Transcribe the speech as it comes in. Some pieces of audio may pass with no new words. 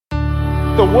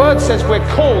The word says we're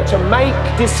called to make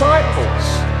disciples.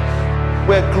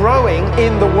 We're growing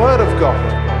in the word of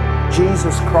God.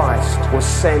 Jesus Christ was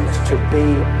sent to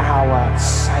be our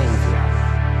Saviour.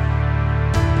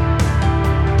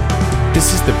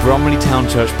 This is the Bromley Town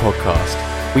Church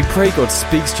podcast. We pray God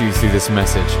speaks to you through this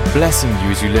message, blessing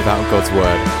you as you live out God's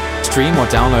word. Stream or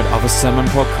download other sermon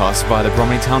podcasts via the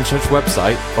Bromley Town Church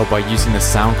website or by using the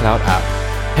SoundCloud app.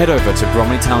 Head over to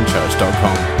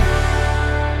bromleytownchurch.com.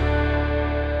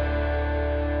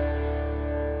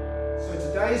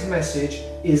 So today's message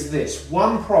is this: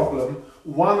 one problem,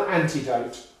 one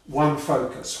antidote, one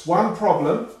focus. One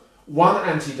problem, one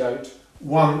antidote,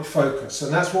 one focus.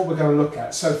 And that's what we're going to look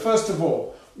at. So first of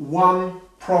all, one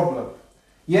problem.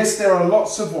 Yes, there are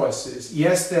lots of voices.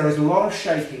 Yes, there is a lot of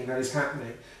shaking that is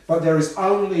happening. But there is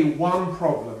only one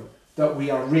problem that we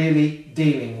are really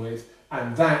dealing with,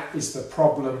 and that is the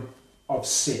problem of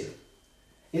sin.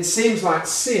 It seems like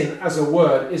sin as a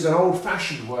word is an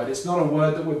old-fashioned word. It's not a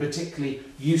word that we're particularly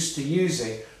used to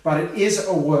using, but it is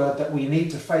a word that we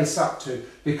need to face up to,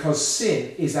 because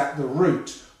sin is at the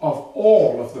root of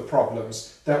all of the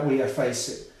problems that we are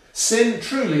facing. Sin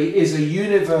truly is a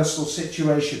universal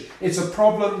situation. It's a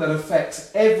problem that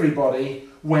affects everybody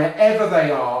wherever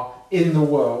they are in the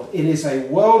world. It is a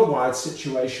worldwide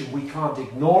situation. We can't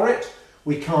ignore it.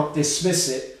 We can't dismiss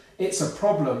it. It's a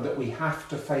problem that we have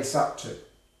to face up to.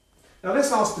 Now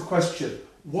let's ask the question,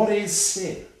 what is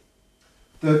sin?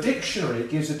 The dictionary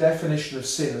gives a definition of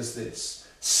sin as this: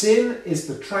 sin is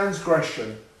the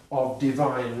transgression of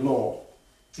divine law.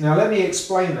 Now let me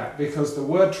explain that, because the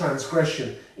word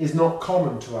transgression is not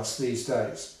common to us these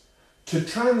days. To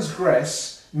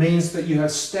transgress means that you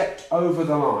have stepped over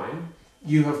the line,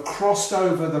 you have crossed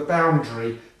over the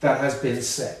boundary that has been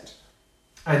set.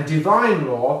 And divine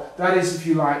law, that is, if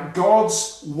you like,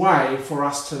 God's way for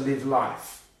us to live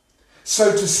life.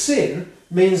 So to sin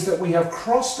means that we have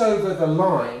crossed over the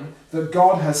line that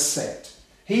God has set.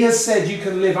 He has said you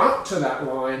can live up to that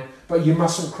line, but you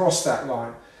mustn't cross that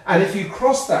line. And if you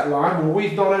cross that line, well,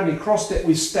 we've not only crossed it,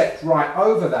 we've stepped right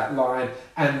over that line,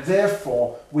 and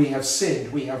therefore we have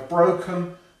sinned. We have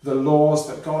broken the laws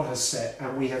that God has set,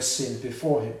 and we have sinned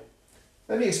before him.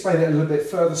 Let me explain it a little bit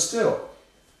further still.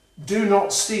 Do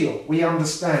not steal. We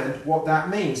understand what that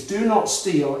means. Do not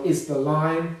steal is the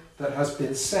line that has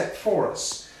been set for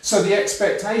us. So the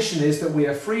expectation is that we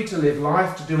are free to live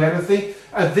life, to do anything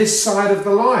at this side of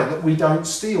the line, that we don't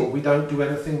steal, we don't do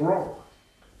anything wrong.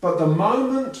 But the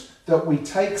moment that we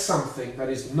take something that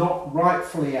is not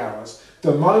rightfully ours,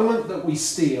 the moment that we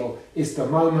steal, is the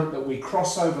moment that we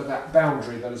cross over that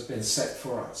boundary that has been set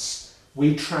for us.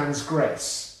 We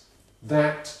transgress.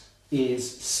 That is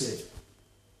sin.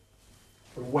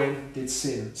 And when did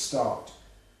sin start?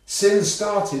 Sin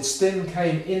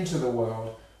came into the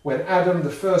world when Adam, the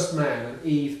first man, and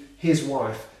Eve, his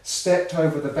wife, stepped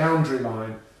over the boundary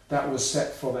line that was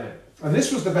set for them. And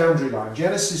this was the boundary line.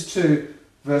 Genesis 2,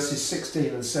 verses 16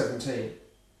 and 17.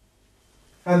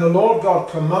 And the Lord God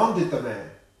commanded the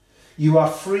man, "You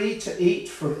are free to eat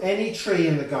from any tree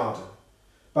in the garden,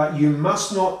 but you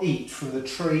must not eat from the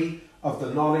tree of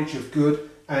the knowledge of good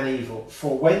and evil,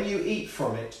 for when you eat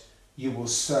from it, you will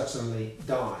certainly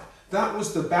die." That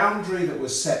was the boundary that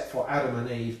was set for Adam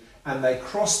and Eve, and they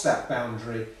crossed that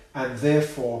boundary, and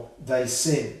therefore they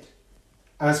sinned.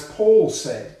 As Paul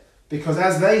said, because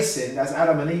as they sinned, as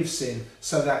Adam and Eve sinned,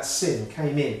 so that sin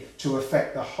came in to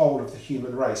affect the whole of the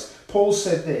human race. Paul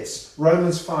said this,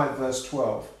 Romans 5 verse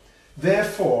 12,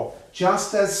 "Therefore,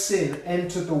 just as sin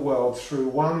entered the world through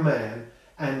one man,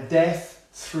 and death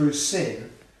through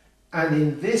sin, and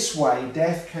in this way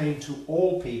death came to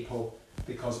all people,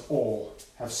 because all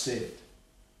have sinned."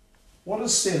 What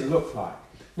does sin look like?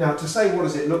 Now, to say what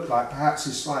does it look like perhaps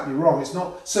is slightly wrong. It's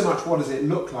not so much what does it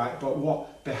look like, but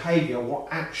what behaviour, what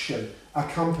action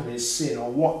accompanies sin, or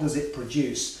what does it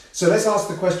produce? So let's ask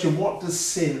the question, what does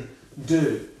sin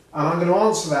do? And I'm going to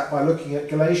answer that by looking at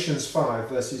Galatians 5,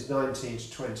 verses 19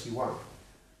 to 21.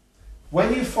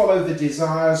 When you follow the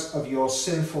desires of your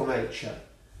sinful nature,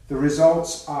 the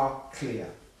results are clear: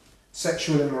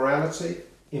 sexual immorality,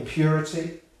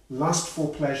 impurity, lustful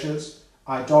pleasures,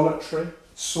 idolatry,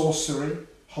 sorcery,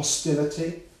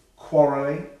 hostility,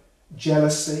 quarrelling,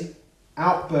 jealousy,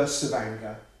 outbursts of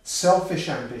anger, selfish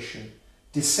ambition,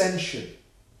 dissension,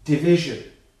 division,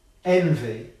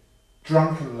 envy,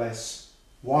 drunkenness,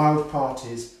 wild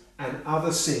parties, and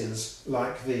other sins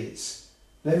like these.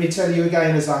 Let me tell you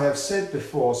again, as I have said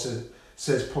before,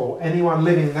 says Paul, anyone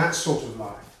living that sort of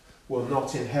life will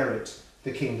not inherit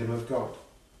the kingdom of God.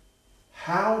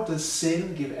 How does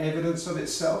sin give evidence of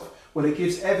itself? Well, it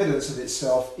gives evidence of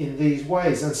itself in these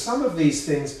ways. And some of these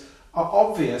things are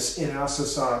obvious in our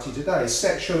society today.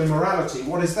 Sexual immorality,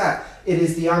 what is that? It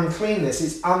is the uncleanness,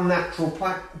 it's unnatural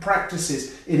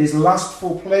practices, it is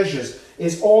lustful pleasures,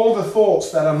 it's all the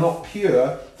thoughts that are not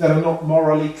pure, that are not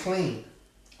morally clean.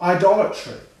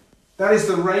 Idolatry, that is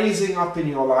the raising up in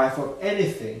your life of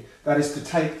anything that is to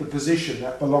take the position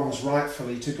that belongs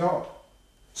rightfully to God.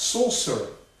 Sorcery,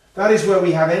 that is where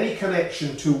we have any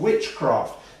connection to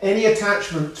witchcraft, any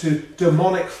attachment to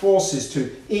demonic forces,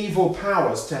 to evil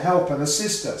powers to help and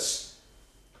assist us.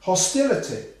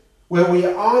 Hostility, where we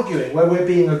are arguing, where we're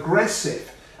being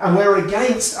aggressive, and we're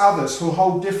against others who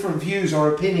hold different views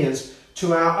or opinions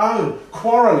to our own.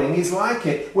 Quarrelling is like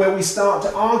it, where we start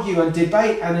to argue and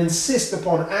debate and insist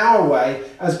upon our way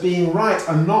as being right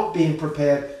and not being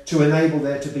prepared to enable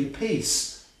there to be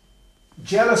peace.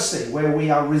 Jealousy, where we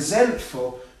are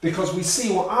resentful because we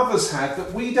see what others have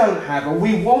that we don't have, or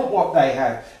we want what they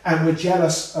have, and we're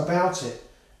jealous about it.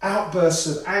 Outbursts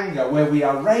of anger, where we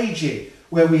are raging,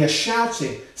 where we are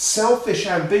shouting. Selfish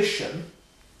ambition,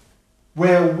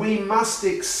 where we must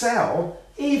excel,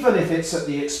 even if it's at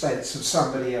the expense of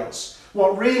somebody else.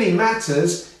 What really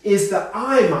matters is that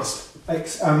I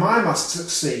must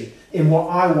succeed in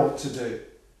what I want to do.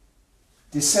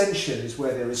 Dissension is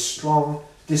where there is strong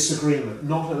disagreement,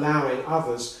 not allowing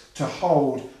others to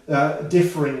hold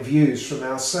differing views from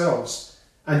ourselves.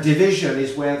 And division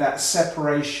is where that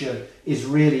separation is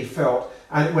really felt.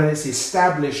 And when it's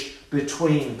established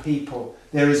between people,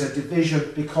 there is a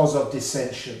division because of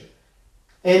dissension.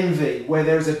 Envy, where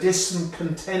there is a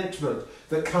discontentment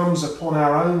that comes upon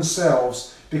our own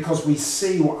selves because we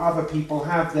see what other people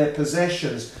have, their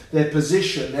possessions, their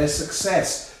position, their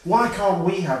success. Why can't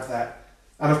we have that?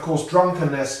 And of course,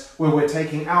 drunkenness, where we're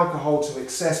taking alcohol to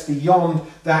excess beyond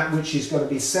that which is going to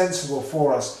be sensible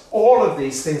for us. All of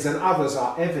these things and others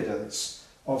are evidence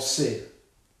of sin.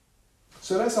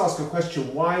 So let's ask a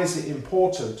question. Why is it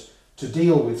important to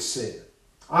deal with sin?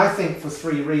 I think for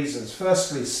three reasons.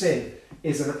 Firstly, sin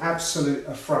is an absolute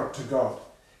affront to God.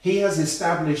 He has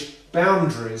established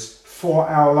boundaries for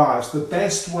our lives, the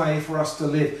best way for us to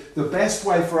live,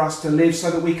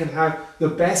 so that we can have the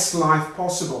best life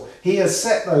possible. He has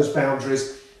set those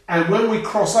boundaries, and when we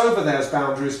cross over those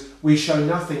boundaries, we show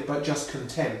nothing but just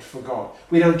contempt for God.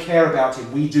 We don't care about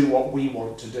Him, we do what we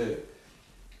want to do.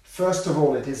 First of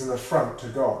all, it is an affront to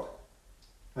God.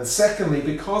 And secondly,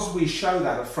 because we show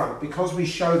that affront, because we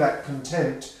show that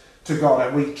contempt to God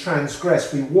and we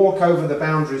transgress, we walk over the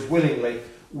boundaries willingly,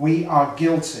 we are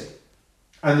guilty.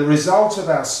 And the result of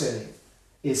our sinning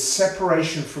is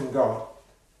separation from God,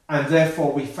 and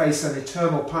therefore we face an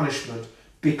eternal punishment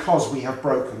because we have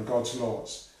broken God's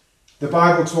laws. The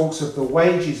Bible talks of the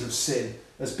wages of sin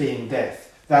as being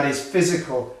death. That is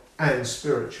physical and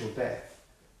spiritual death.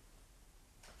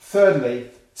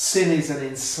 Thirdly, sin is an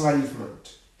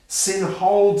enslavement. Sin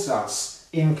holds us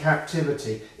in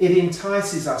captivity. It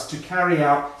entices us to carry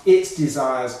out its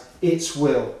desires, its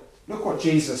will. Look what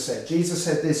Jesus said. Jesus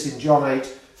said this in John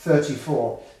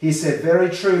 8:34. He said, "Very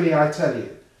truly I tell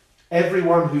you,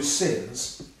 everyone who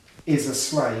sins is a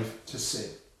slave to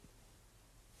sin."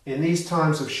 In these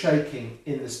times of shaking,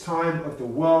 in this time of the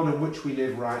world in which we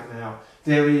live right now,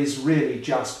 there is really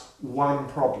just one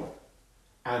problem,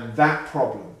 and that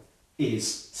problem is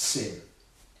sin.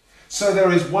 So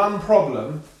there is one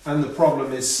problem, and the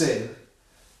problem is sin.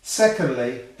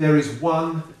 Secondly, there is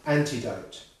one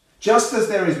antidote. Just as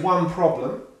there is one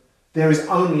problem, there is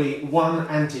only one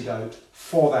antidote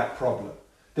for that problem.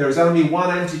 There is only one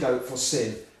antidote for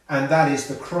sin, and that is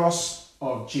the cross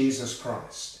of Jesus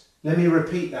Christ. Let me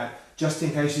repeat that, just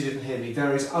in case you didn't hear me.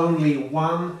 There is only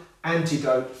one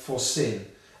antidote for sin,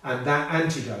 and that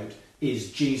antidote is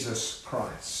Jesus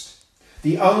Christ.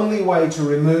 The only way to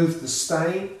remove the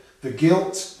stain, the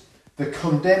guilt, the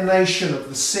condemnation of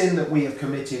the sin that we have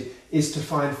committed is to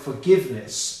find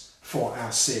forgiveness for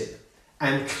our sin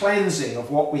and cleansing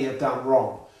of what we have done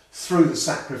wrong through the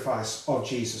sacrifice of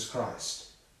Jesus Christ.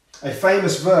 A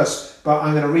famous verse, but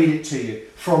I'm going to read it to you,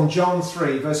 from John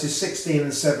 3, verses 16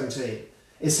 and 17.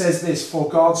 It says this, "For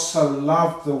God so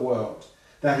loved the world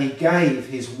that he gave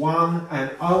his one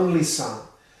and only Son,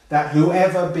 that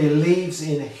whoever believes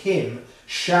in him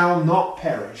shall not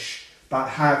perish, but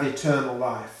have eternal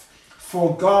life.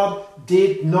 For God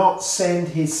did not send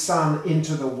his Son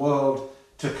into the world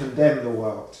to condemn the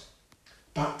world,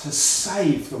 but to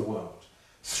save the world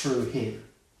through him."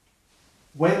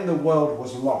 When the world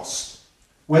was lost,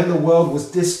 when the world was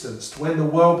distanced, when the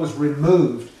world was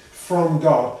removed from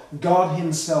God, God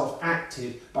himself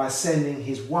acted by sending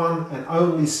his one and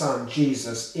only Son,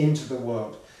 Jesus, into the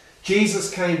world.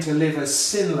 Jesus came to live a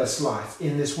sinless life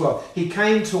in this world. He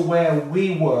came to where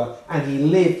we were and he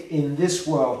lived in this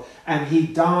world, and he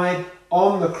died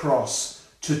on the cross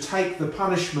to take the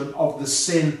punishment of the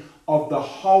sin of the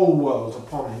whole world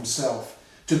upon himself,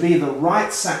 to be the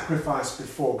right sacrifice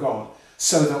before God,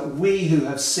 so that we who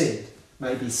have sinned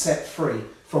may be set free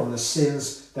from the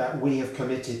sins that we have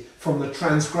committed, from the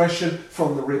transgression,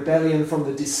 from the rebellion, from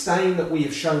the disdain that we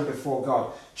have shown before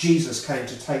God. Jesus came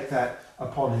to take that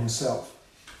upon himself.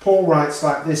 Paul writes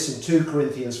like this in 2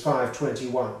 Corinthians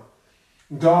 5:21.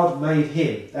 God made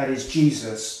him, that is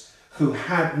Jesus, who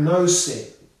had no sin,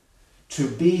 to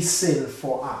be sin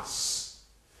for us,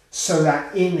 so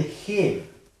that in him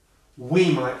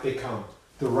we might become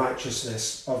the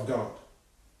righteousness of God.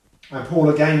 And Paul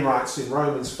again writes in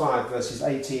Romans 5 verses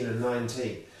 18 and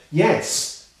 19.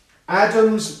 Yes,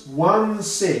 Adam's one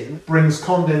sin brings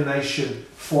condemnation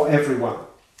for everyone,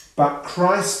 but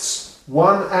Christ's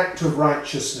one act of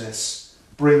righteousness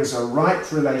brings a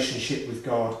right relationship with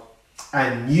God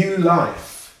and new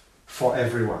life for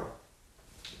everyone.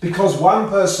 Because one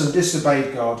person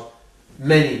disobeyed God,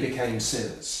 many became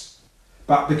sinners.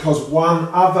 But because one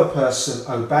other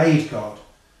person obeyed God,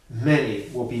 many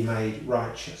will be made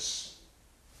righteous.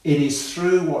 It is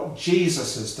through what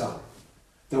Jesus has done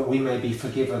that we may be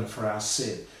forgiven for our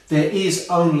sin. There is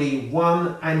only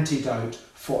one antidote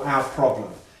for our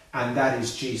problem, and that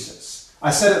is Jesus. I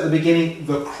said at the beginning,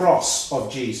 the cross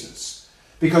of Jesus.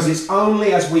 Because it's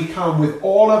only as we come with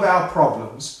all of our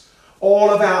problems,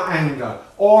 all of our anger,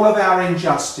 all of our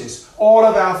injustice, all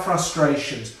of our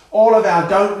frustrations, all of our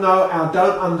don't know, our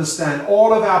don't understand,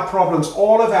 all of our problems,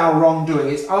 all of our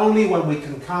wrongdoing. It's only when we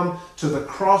can come to the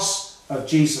cross of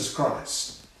Jesus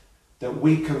Christ that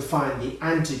we can find the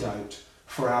antidote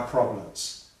for our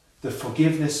problems, the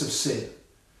forgiveness of sin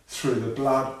through the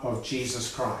blood of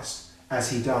Jesus Christ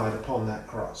as he died upon that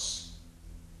cross.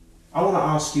 I want to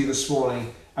ask you this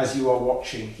morning as you are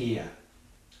watching here,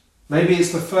 maybe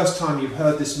it's the first time you've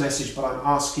heard this message, but I'm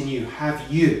asking you, have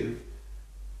you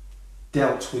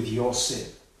dealt with your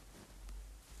sin?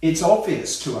 It's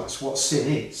obvious to us what sin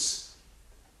is.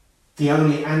 The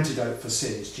only antidote for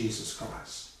sin is Jesus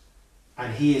Christ.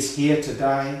 And he is here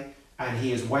today, and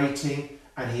he is waiting,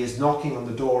 and he is knocking on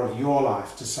the door of your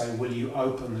life to say, will you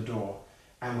open the door,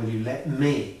 and will you let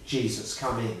me, Jesus,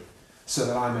 come in so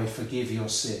that I may forgive your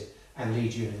sin and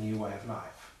lead you in a new way of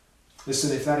life?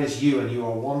 Listen, if that is you and you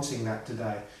are wanting that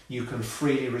today, you can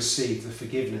freely receive the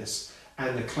forgiveness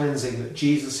and the cleansing that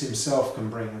Jesus himself can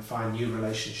bring and find new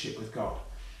relationship with God.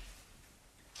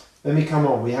 Let me come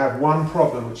on. We have one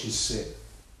problem, which is sin.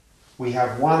 We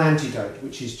have one antidote,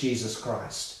 which is Jesus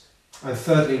Christ. And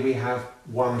thirdly, we have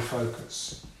one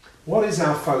focus. What is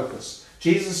our focus?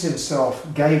 Jesus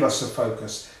himself gave us a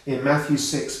focus in Matthew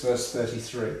 6 verse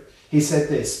 33. He said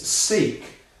this, seek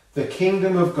the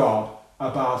kingdom of God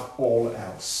above all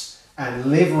else and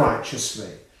live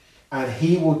righteously, and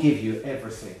he will give you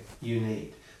everything you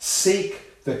need.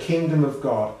 Seek the kingdom of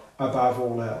God above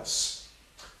all else.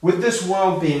 With this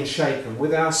world being shaken,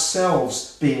 with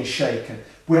ourselves being shaken,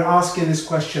 we're asking this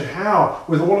question, how,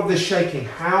 with all of this shaking,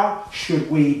 how should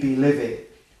we be living?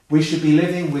 We should be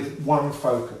living with one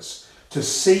focus, to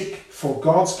seek for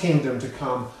God's kingdom to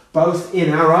come both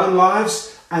in our own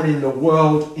lives and in the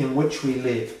world in which we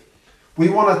live. We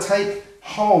want to take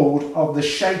hold of the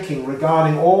shaking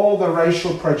regarding all the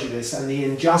racial prejudice and the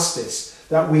injustice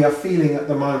that we are feeling at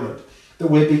the moment,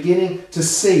 that we're beginning to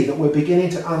see, that we're beginning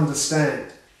to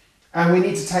understand. And we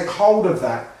need to take hold of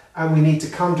that, and we need to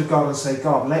come to God and say,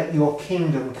 God, let your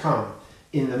kingdom come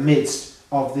in the midst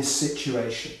of this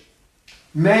situation.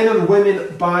 Men and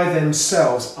women by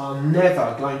themselves are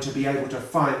never going to be able to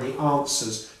find the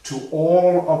answers to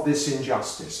all of this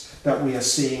injustice that we are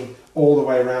seeing all the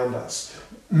way around us.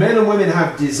 Men and women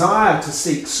have desire to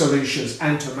seek solutions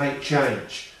and to make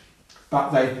change,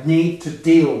 but they need to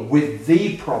deal with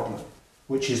the problem,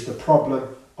 which is the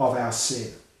problem of our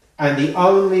sin. And the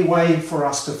only way for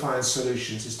us to find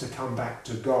solutions is to come back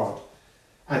to God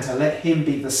and to let him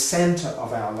be the centre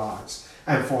of our lives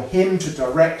and for him to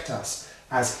direct us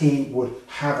as he would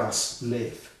have us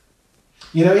live.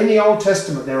 You know, in the Old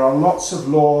Testament, there are lots of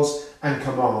laws and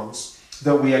commands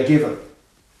that we are given.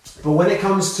 But when it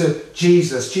comes to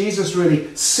Jesus, Jesus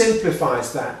really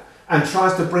simplifies that and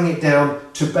tries to bring it down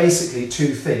to basically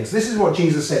two things. This is what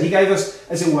Jesus said. He gave us,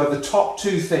 as it were, the top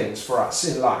two things for us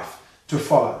in life to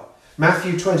follow.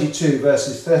 Matthew 22,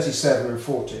 verses 37 and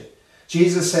 40.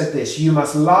 Jesus said this, you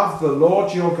must love the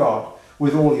Lord your God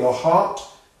with all your heart,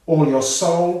 all your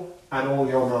soul, and all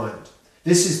your mind.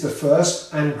 This is the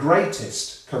first and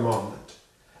greatest commandment.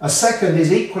 A second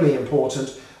is equally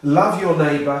important. Love your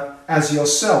neighbour as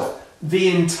yourself. The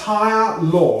entire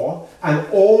law and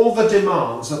all the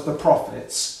demands of the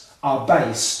prophets are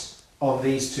based on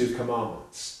these two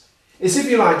commandments. It's, if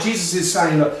you like, Jesus is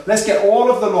saying, look, let's get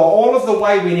all of the law, all of the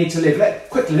way we need to live.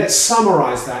 Let's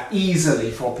summarize that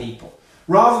easily for people.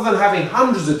 Rather than having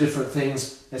hundreds of different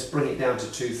things, let's bring it down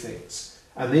to two things.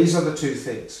 And these are the two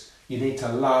things. You need to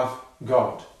love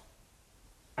God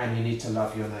and you need to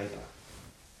love your neighbour.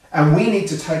 And we need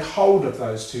to take hold of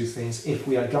those two things if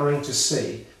we are going to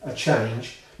see a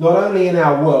change, not only in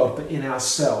our world, but in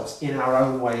ourselves, in our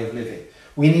own way of living.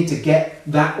 We need to get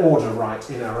that order right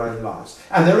in our own lives.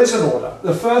 And there is an order.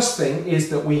 The first thing is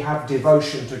that we have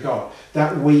devotion to God,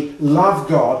 that we love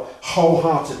God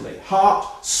wholeheartedly,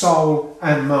 heart, soul,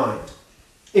 and mind.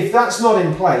 If that's not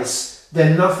in place,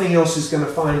 then nothing else is going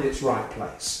to find its right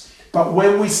place. But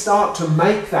when we start to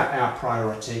make that our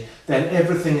priority, then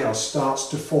everything else starts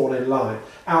to fall in line.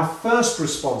 Our first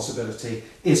responsibility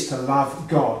is to love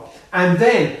God. And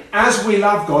then, as we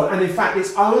love God, and in fact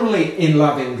it's only in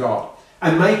loving God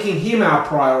and making him our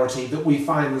priority that we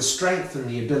find the strength and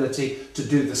the ability to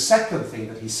do the second thing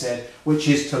that he said, which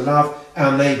is to love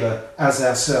our neighbour as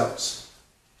ourselves.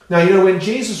 Now, you know, when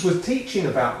Jesus was teaching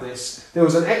about this, there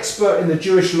was an expert in the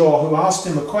Jewish law who asked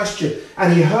him a question,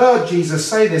 and he heard Jesus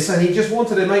say this, and he just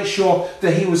wanted to make sure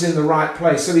that he was in the right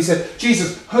place. So he said,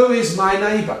 Jesus, who is my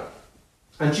neighbour?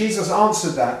 And Jesus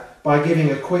answered that by giving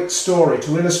a quick story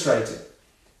to illustrate it.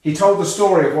 He told the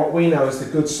story of what we know as the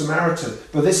Good Samaritan,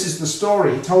 but this is the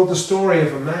story. He told the story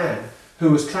of a man who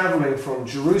was travelling from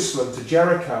Jerusalem to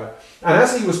Jericho. And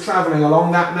as he was travelling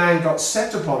along, that man got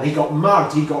set upon. He got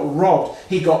mugged, he got robbed,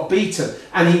 he got beaten,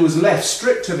 and he was left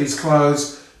stripped of his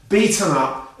clothes, beaten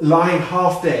up, lying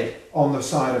half dead on the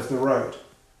side of the road.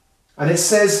 And it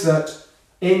says that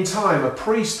in time a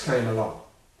priest came along,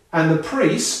 and the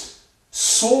priest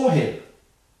saw him,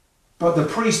 but the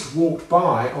priest walked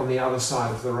by on the other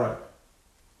side of the road.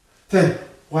 Then,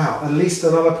 wow, at least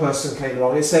another person came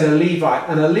along. It said a Levite.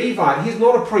 And a Levite, he's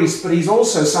not a priest, but he's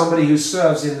also somebody who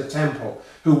serves in the temple,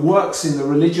 who works in the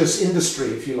religious industry,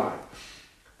 if you like.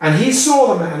 And he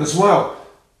saw the man as well,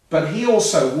 but he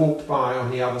also walked by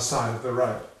on the other side of the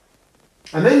road.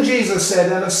 And then Jesus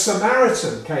said, and a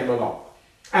Samaritan came along,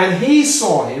 and he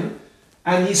saw him,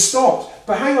 and he stopped.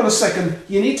 But hang on a second,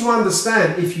 you need to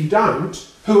understand, if you don't,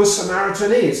 who a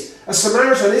Samaritan is. A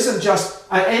Samaritan isn't just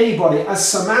anybody. A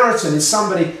Samaritan is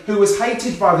somebody who was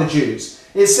hated by the Jews.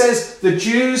 It says the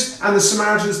Jews and the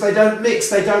Samaritans, they don't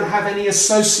mix. They don't have any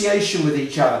association with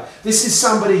each other. This is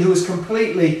somebody who is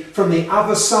completely from the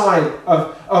other side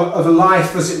of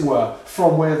life, as it were,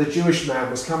 from where the Jewish man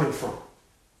was coming from.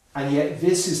 And yet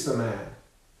this is the man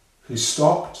who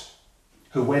stopped,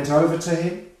 who went over to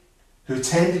him, who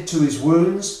tended to his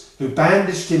wounds, who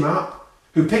bandaged him up,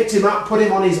 who picked him up, put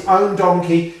him on his own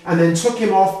donkey, and then took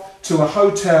him off to a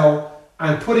hotel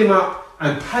and put him up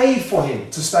and paid for him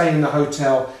to stay in the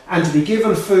hotel and to be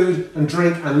given food and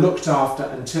drink and looked after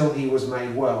until he was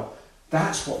made well.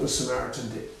 That's what the Samaritan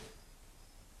did.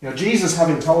 Now, Jesus,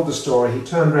 having told the story, he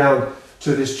turned around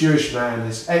to this Jewish man,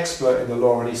 this expert in the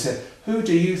law, and he said, who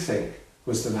do you think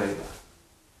was the neighbour?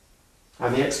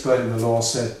 And the expert in the law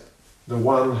said, the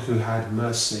one who had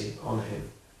mercy on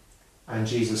him. And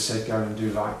Jesus said, go and do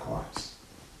likewise.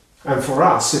 And for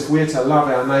us, if we're to love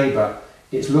our neighbour,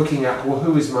 it's looking at, well,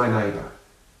 who is my neighbour?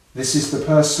 This is the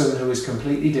person who is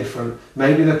completely different,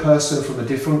 maybe the person from a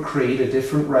different creed, a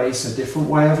different race, a different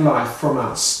way of life from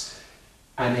us.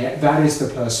 And yet that is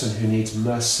the person who needs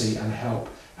mercy and help.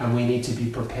 And we need to be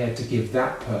prepared to give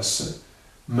that person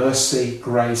mercy,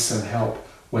 grace and help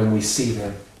when we see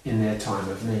them in their time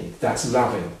of need. That's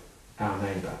loving our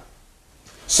neighbour.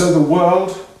 So the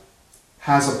world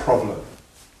has a problem,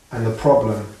 and the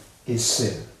problem is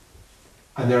sin.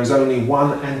 And there is only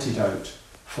one antidote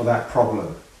for that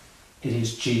problem. It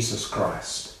is Jesus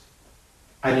Christ.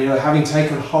 And you know, having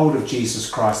taken hold of Jesus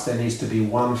Christ, there needs to be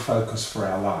one focus for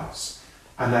our lives,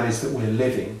 and that is that we're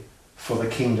living for the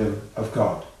kingdom of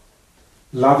God.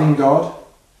 Loving God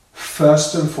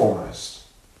first and foremost,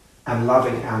 and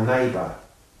loving our neighbour,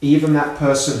 even that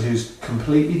person who's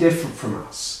completely different from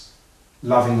us,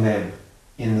 loving them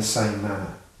in the same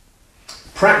manner.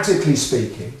 Practically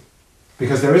speaking,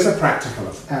 because there is a practical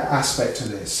aspect to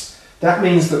this, that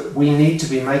means that we need to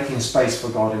be making space for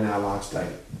God in our lives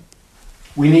daily.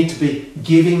 We need to be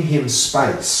giving him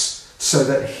space so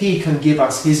that he can give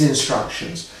us his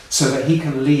instructions, so that he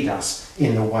can lead us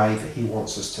in the way that he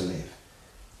wants us to live.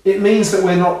 It means that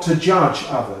we're not to judge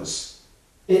others.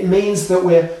 It means that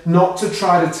we're not to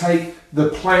try to take the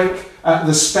plank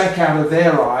the speck out of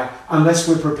their eye unless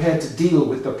we're prepared to deal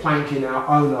with the plank in our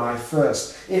own eye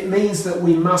first. It means that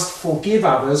we must forgive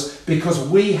others because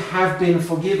we have been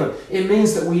forgiven. It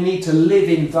means that we need to live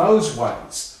in those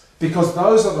ways because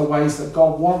those are the ways that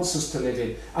God wants us to live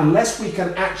in. Unless we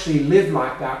can actually live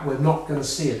like that, we're not going to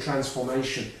see a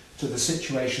transformation to the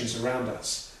situations around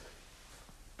us.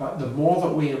 But the more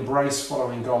that we embrace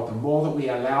following God, the more that we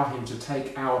allow him to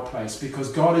take our place,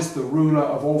 because God is the ruler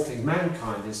of all things.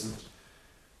 Mankind isn't.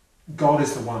 God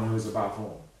is the one who is above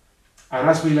all. And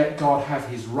as we let God have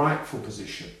his rightful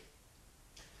position,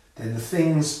 then the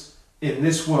things in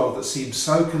this world that seem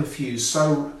so confused,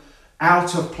 so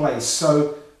out of place,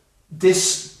 so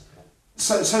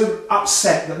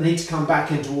upset that need to come back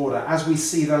into order, as we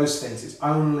see those things, it's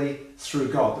only through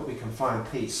God that we can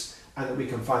find peace and that we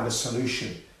can find a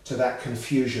solution to that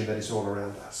confusion that is all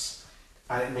around us.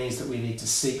 And it means that we need to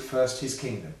seek first his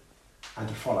kingdom and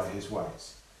to follow his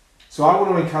ways. So I want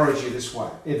to encourage you this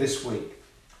week.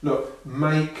 Look,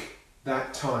 make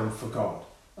that time for God.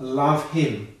 Love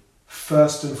him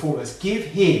first and foremost. Give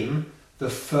him the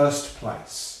first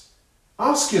place.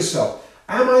 Ask yourself,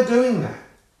 am I doing that?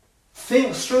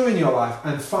 Think through in your life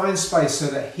and find space so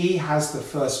that he has the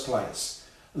first place.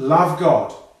 Love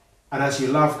God. And as you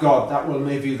love God, that will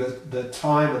give you the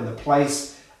time and the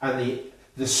place and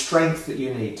the strength that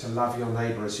you need to love your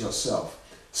neighbour as yourself,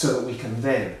 so that we can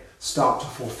then start to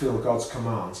fulfill God's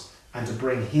commands and to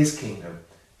bring his kingdom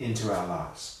into our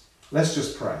lives. Let's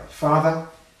just pray. Father,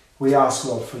 we ask,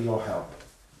 Lord, for your help.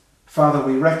 Father,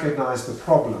 we recognise the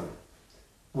problem.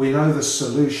 We know the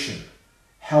solution.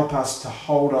 Help us to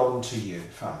hold on to you,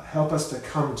 Father. Help us to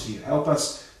come to you. Help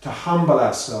us to humble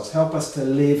ourselves. Help us to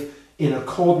live in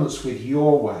accordance with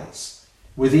your ways,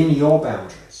 within your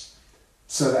boundaries,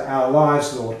 so that our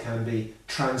lives, Lord, can be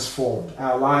transformed.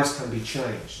 Our lives can be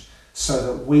changed, so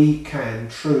that we can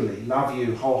truly love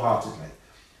you wholeheartedly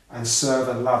and serve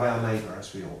and love our neighbour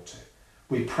as we ought to.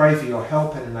 We pray for your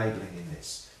help and enabling in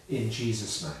this. In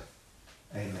Jesus' name.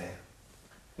 Amen.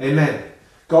 Amen.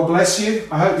 God bless you.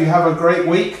 I hope you have a great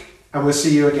week, and we'll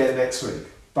see you again next week.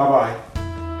 Bye-bye.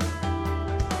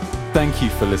 Thank you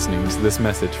for listening to this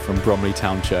message from Bromley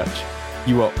Town Church.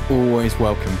 You are always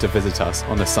welcome to visit us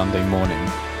on a Sunday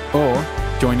morning, or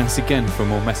join us again for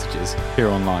more messages here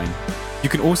online. You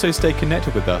can also stay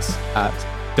connected with us at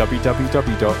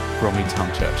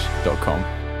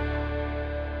www.bromleytownchurch.com.